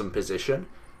very awesome position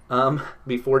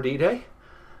before D-Day.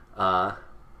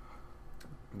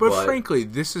 But frankly,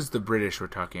 this is the British we're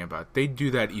talking about. They'd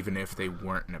do that even if they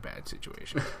weren't in a bad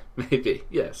situation. Maybe,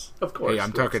 yes, of course. Hey,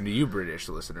 I'm talking to you, British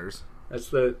listeners. That's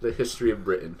the history of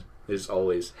Britain. Is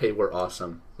always, hey, we're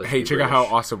awesome. Hey, check out how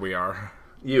awesome we are.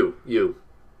 You're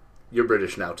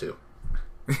British now too.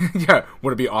 Yeah,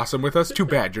 want to be awesome with us? Too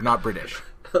bad, you're not British.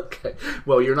 Okay,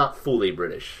 well, you're not fully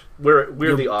British. We're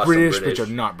the awesome British, but you're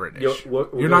not British.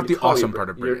 You're not the awesome part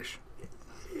of British.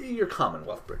 You're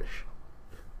Commonwealth British.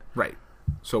 Right.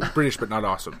 So British but not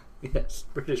awesome. Yes,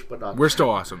 British but not. We're still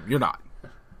awesome. You're not.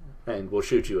 And we'll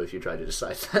shoot you if you try to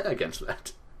decide against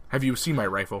that. Have you seen my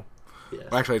rifle? Yes.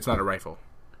 Well, actually, it's not a rifle.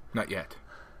 Not yet.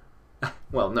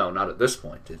 Well, no, not at this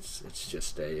point. It's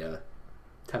just a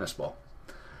tennis ball.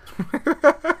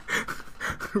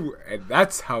 And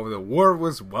that's how the war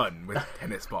was won, with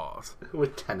tennis balls.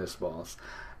 With tennis balls.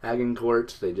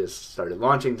 Agincourt, they just started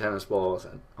launching tennis balls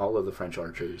at all of the French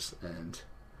archers and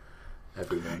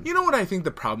everyone. You know what I think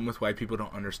the problem with why people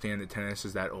don't understand that tennis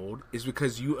is that old is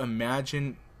because you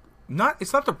imagine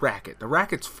it's not the racket. The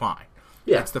racket's fine.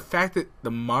 Yeah. It's the fact that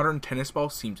the modern tennis ball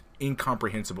seems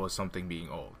incomprehensible as something being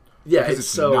old. Yeah, because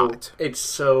it's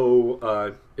so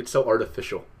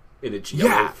artificial in its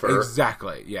yellow fur. Yeah,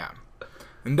 exactly. Yeah.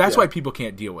 And that's why people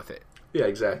can't deal with it. Yeah,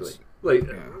 exactly.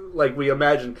 Like we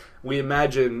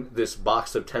imagine this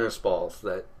box of tennis balls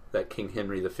that King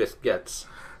Henry V gets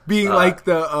being like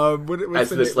the what's as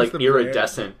the, this what's like the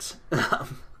iridescent.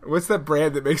 What's that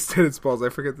brand that makes tennis balls? I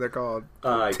forget what they're called.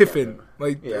 Tiffin.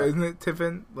 Isn't it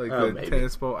Tiffin? Like the maybe.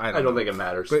 tennis ball? I don't know. think it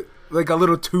matters. But like a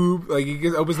little tube, like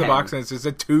he opens the box and it's just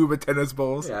a tube of tennis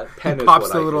balls. Yeah, he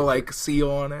pops the little like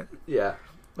seal on it. Yeah,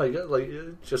 like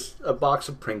just a box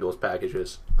of Pringles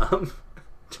packages,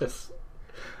 just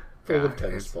full of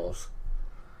tennis balls.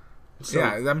 So,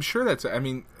 yeah, I'm sure that's. I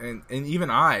mean, and even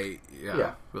I.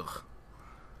 Yeah. Ugh.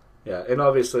 Yeah, and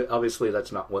obviously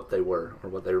that's not what they were or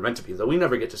what they were meant to be. Though we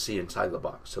never get to see inside the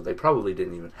box, so they probably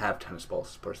didn't even have tennis balls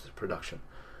as part of the production.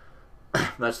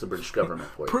 That's the British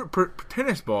government for you.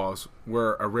 Tennis balls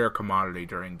were a rare commodity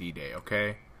during D-Day.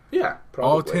 Okay. Yeah,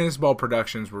 probably. All tennis ball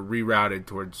productions were rerouted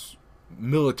towards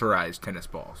militarized tennis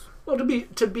balls. Well,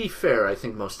 to be fair, I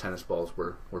think most tennis balls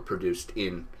were produced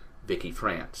in Vicky,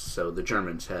 France. So the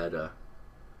Germans had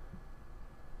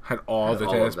all the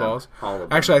tennis balls. All of them.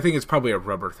 Actually, I think it's probably a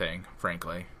rubber thing.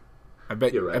 Frankly,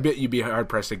 You're right. I bet you'd be hard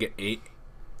pressed to get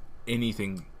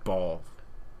anything ball.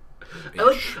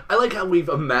 I like how we've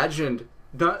imagined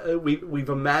we've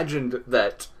imagined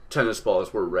that tennis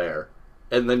balls were rare,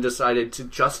 and then decided to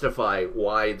justify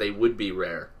why they would be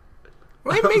rare.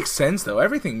 Well, it makes sense though.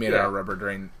 Everything made out of rubber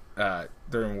during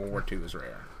World War II was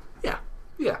rare.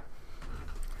 Yeah.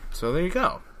 So there you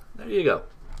go. There you go.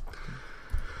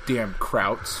 Damn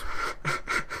Krauts.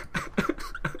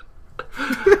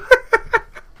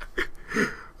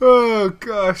 Oh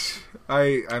gosh,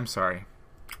 I'm sorry.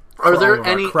 Are there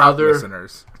any other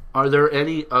listeners? Are there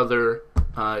any other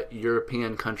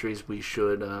European countries we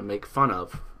should make fun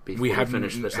of before we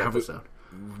finish this episode?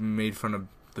 Made fun of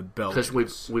the Belgians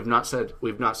because we've not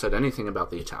said anything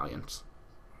about the Italians.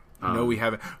 No, we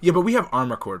haven't. Yeah, but we have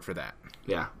Armacord for that.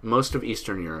 Yeah, most of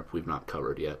Eastern Europe we've not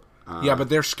covered yet. Yeah, but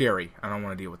they're scary. I don't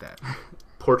want to deal with that.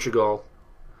 Portugal.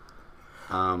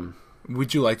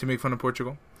 Would you like to make fun of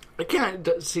Portugal? I can't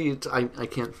see. I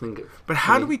can't think of. But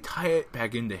how do we tie it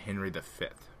back into Henry V?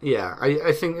 Yeah,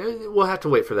 I think we'll have to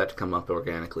wait for that to come up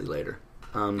organically later.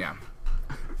 Yeah.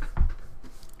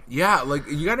 Yeah, like,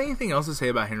 you got anything else to say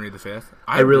about Henry V?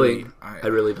 I really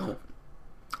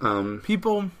don't.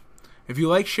 People, if you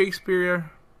like Shakespeare,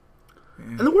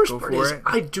 and the worst part is,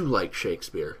 I do like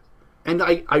Shakespeare, and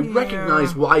I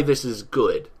recognize why this is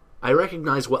good. I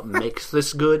recognize what makes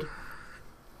this good.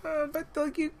 But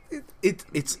like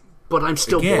it's. But I'm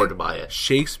still bored by it.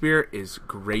 Shakespeare is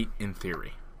great in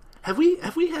theory. Have we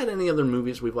had any other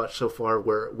movies we've watched so far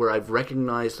where I've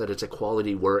recognized that it's a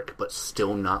quality work but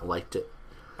still not liked it?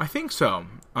 I think so.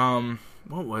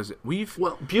 What was it?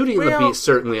 Beauty and the Beast,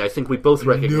 certainly. I think we both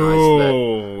recognize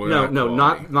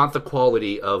that. Not the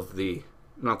quality of the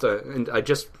And I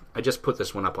just put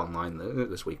this one up online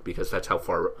this week because that's how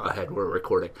far ahead we're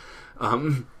recording.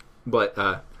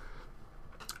 But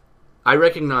I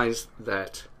recognize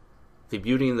that the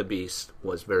Beauty and the Beast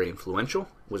was very influential,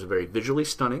 was very visually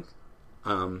stunning.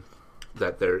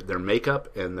 That their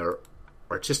makeup and their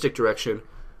artistic direction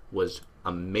was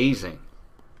amazing,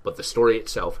 but the story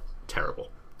itself,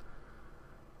 terrible.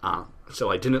 So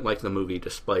I didn't like the movie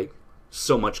despite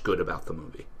so much good about the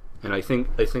movie. And I think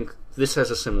this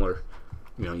has a similar,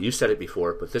 you said it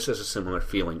before, but this has a similar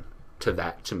feeling to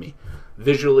that to me.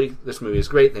 Visually, this movie is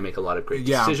great. They make a lot of great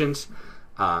decisions.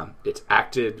 It's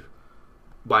acted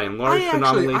by and large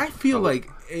phenomenally. I feel like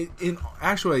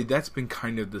actually that's been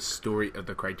kind of the story of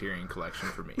the Criterion Collection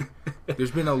for me.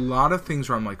 There's been a lot of things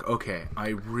where I'm like, okay, I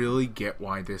really get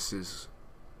why this is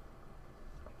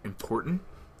important.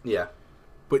 Yeah.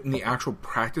 But in the actual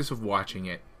practice of watching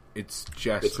it, it's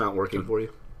not working for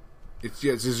you. It's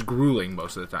just grueling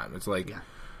most of the time. It's like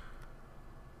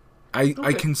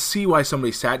I can see why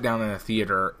somebody sat down in a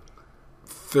theater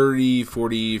 30,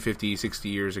 40, 50, 60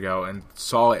 years ago and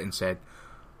saw it and said,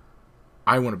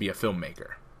 I want to be a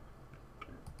filmmaker.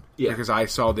 Yeah. Because I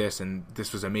saw this and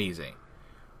this was amazing.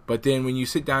 But then when you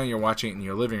sit down and you're watching it in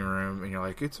your living room and you're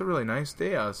like, it's a really nice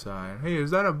day outside. Hey,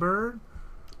 is that a bird?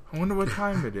 I wonder what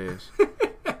time it is. I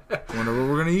wonder what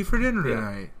we're going to eat for dinner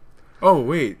tonight. Oh,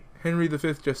 wait. Henry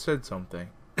V just said something.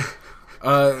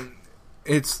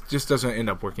 It just doesn't end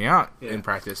up working out in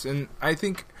practice. And I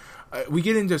think we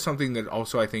get into something that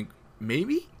also I think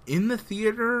maybe in the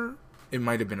theater it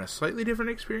might have been a slightly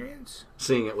different experience.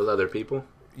 Seeing it with other people?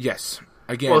 Yes.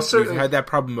 Again, we've had that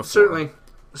problem before.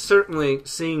 Certainly,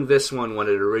 seeing this one when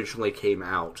it originally came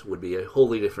out would be a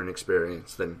wholly different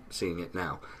experience than seeing it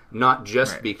now. Not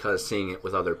just because seeing it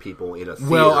with other people in a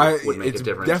theater would make a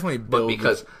difference, definitely but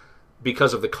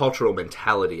because of the cultural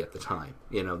mentality at the time.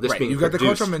 This being you've got the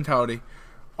cultural mentality.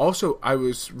 Also, I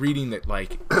was reading that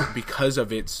because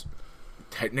of its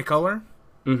Technicolor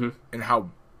and how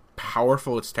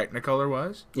powerful its Technicolor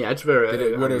was. Yeah, it's very. That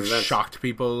it would have shocked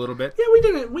people a little bit. Yeah, we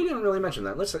didn't really mention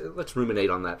that. Let's ruminate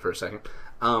on that for a second.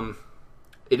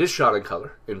 It is shot in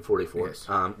color in 44, yes.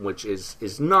 Which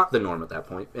is not the norm at that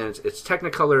point, and it's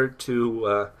Technicolor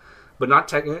to, but not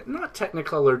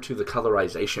Technicolor to the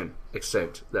colorization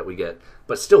extent that we get,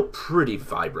 but still pretty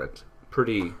vibrant,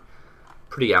 pretty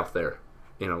out there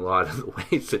in a lot of the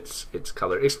ways it's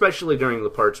colored, especially during the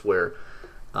parts where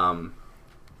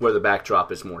the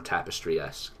backdrop is more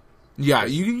tapestry-esque. Yeah,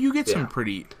 you get some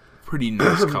pretty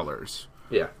nice colors.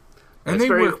 Yeah. And they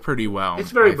work pretty well. It's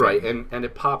very bright, and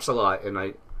it pops a lot, and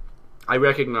I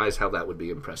recognize how that would be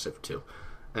impressive, too.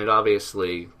 And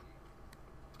obviously,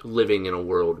 living in a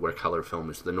world where color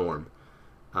film is the norm,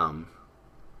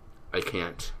 I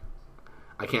can't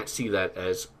see that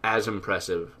as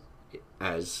impressive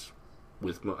as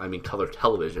color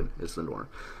television is the norm.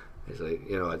 It's like,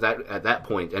 at that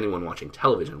point, anyone watching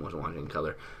television wasn't watching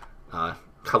color.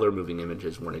 color moving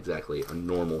images weren't exactly a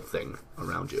normal thing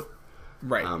around you.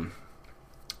 Right.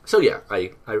 So yeah,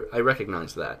 I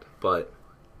recognize that, but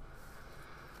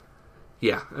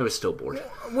yeah, I was still bored.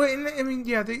 Well, I mean,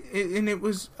 yeah, and it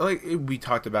was like we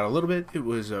talked about a little bit. It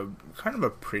was a kind of a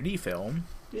pretty film.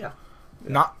 Yeah.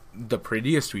 Not the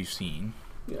prettiest we've seen.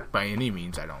 Yeah. By any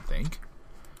means, I don't think.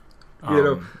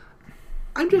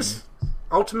 I'm just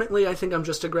ultimately, I think I'm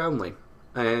just a groundling.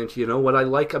 And you know what I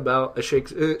like about a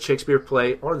Shakespeare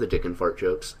play are the dick and fart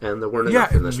jokes, and there weren't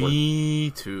enough in this one.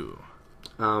 Me too.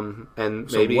 And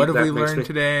So maybe what have that we makes learned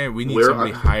today? We need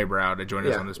somebody highbrow to join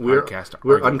us on this podcast.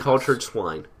 We're uncultured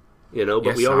swine, you know. But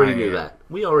Yes, we already I knew am. that.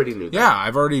 We already knew that. Yeah,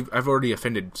 I've already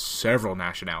offended several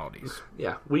nationalities.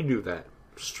 Yeah, we knew that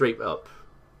straight up.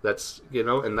 That's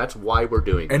and that's why we're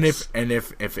doing And this.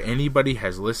 if anybody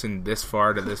has listened this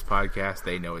far to this podcast,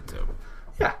 they know it too.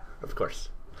 Yeah, of course.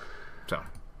 So,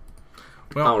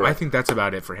 well, All right. I think that's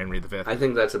about it for Henry V. I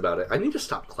think that's about it. I need to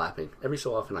stop clapping. Every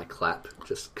so often I clap,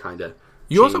 just kind of.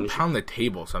 You also pound the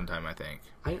table sometime, I think,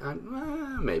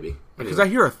 Maybe because I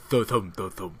hear a thump.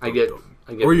 I get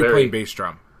Or you're very- playing bass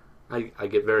drum. I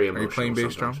get very emotional. you playing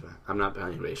bass sometimes. drum? I'm not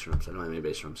playing bass drums. I don't have any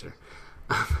bass drums here.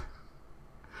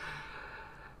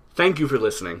 Thank you for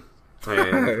listening.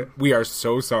 And, We are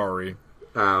so sorry.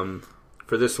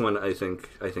 for this one, I think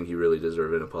you really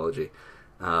deserve an apology.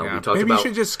 Yeah, We talked maybe about you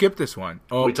should just skip this one.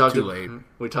 Oh, we talked too late.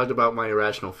 We talked about my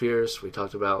irrational fears. We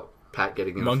talked about Pat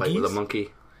getting in a fight with a Monkeys?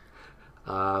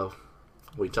 monkey.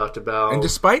 We talked about And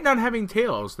despite not having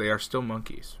tails, they are still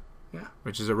monkeys, yeah.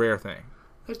 which is a rare thing.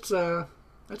 That's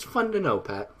fun to know,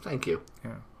 Pat. Thank you.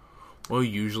 Yeah. Well,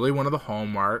 usually one of the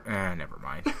hallmark. Never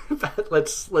mind.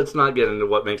 let's not get into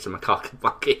what makes him a cock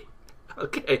monkey.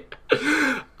 Okay,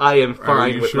 I am Are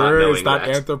fine you with not sure knowing it's not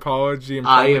that. anthropology and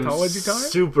I am primatology time?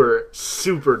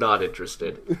 super not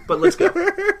interested. But let's go.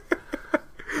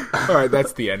 All right,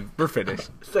 that's the end. We're finished.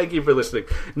 Thank you for listening.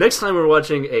 Next time we're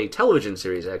watching a television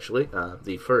series, actually.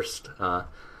 The first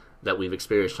that we've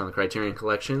experienced on the Criterion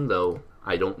Collection, though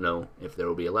I don't know if there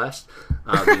will be a last.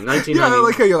 The 1990... Yeah, I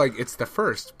like how you're like, it's the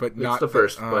first, but It's not the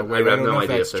first, but wait, I have don't no know if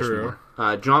idea that's if there's true.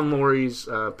 more. John Lurie's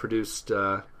produced Is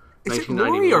it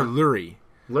 1991. Lurie or Lurie?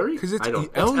 Lurie? 'Cause it's I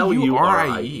don't-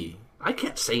 Lurie. I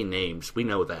can't say names. We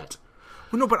know that.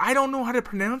 Well, no, but I don't know how to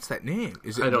pronounce that name.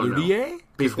 Is it I don't know. Lurie?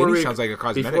 Because then he sounds like a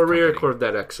cosmetic Before we company. record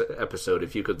that episode,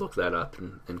 if you could look that up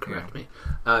and correct me.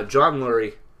 John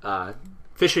Lurie,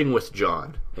 Fishing with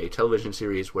John, a television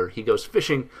series where he goes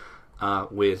fishing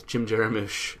with Jim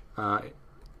Jarmusch,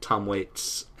 Tom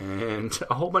Waits, and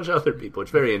a whole bunch of other people.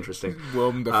 It's very interesting.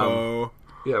 Willem Dafoe.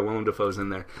 Yeah, Willem Dafoe's in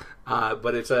there.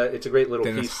 But it's a great little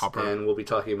Dennis piece, Hopper. and we'll be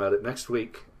talking about it next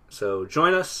week. So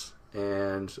join us,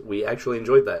 and we actually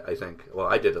enjoyed that, I think. Well,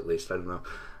 I did at least. I don't know.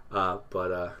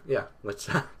 Yeah, let's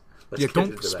yeah, get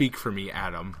don't into speak for me,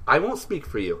 Adam. that. I won't speak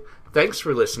for you. Thanks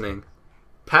for listening.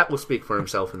 Pat will speak for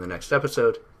himself in the next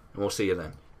episode, and we'll see you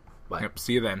then. Bye. Yep,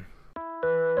 see you then.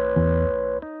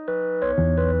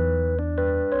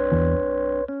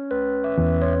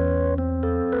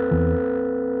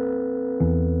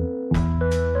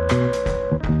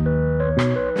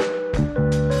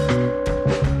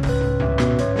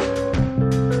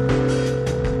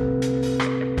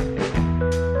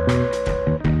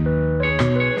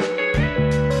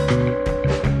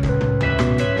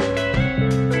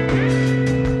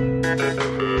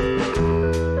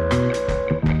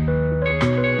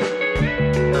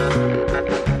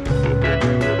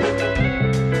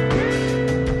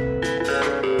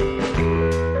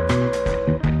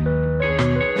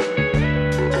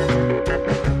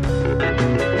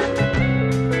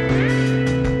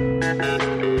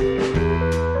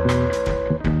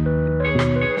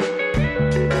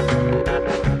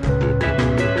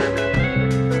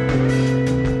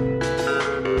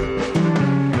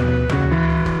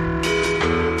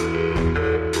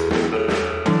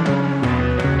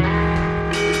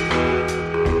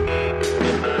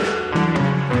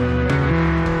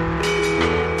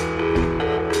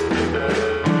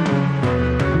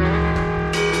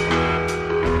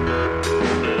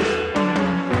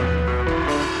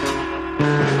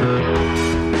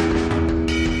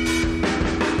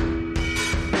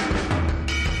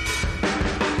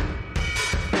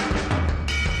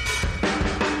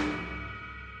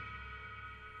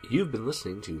 You've been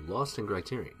listening to Lost in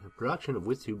Criterion, a production of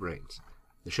With Two Brains.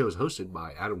 The show is hosted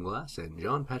by Adam Glass and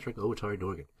John Patrick Owatari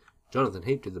Dorgan. Jonathan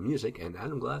Hape did the music, and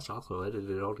Adam Glass also edited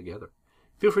it all together.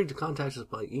 Feel free to contact us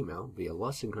by email via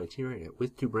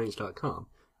lostincriterion@withtwobrains.com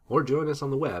or join us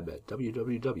on the web at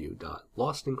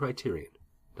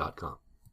www.lostincriterion.com.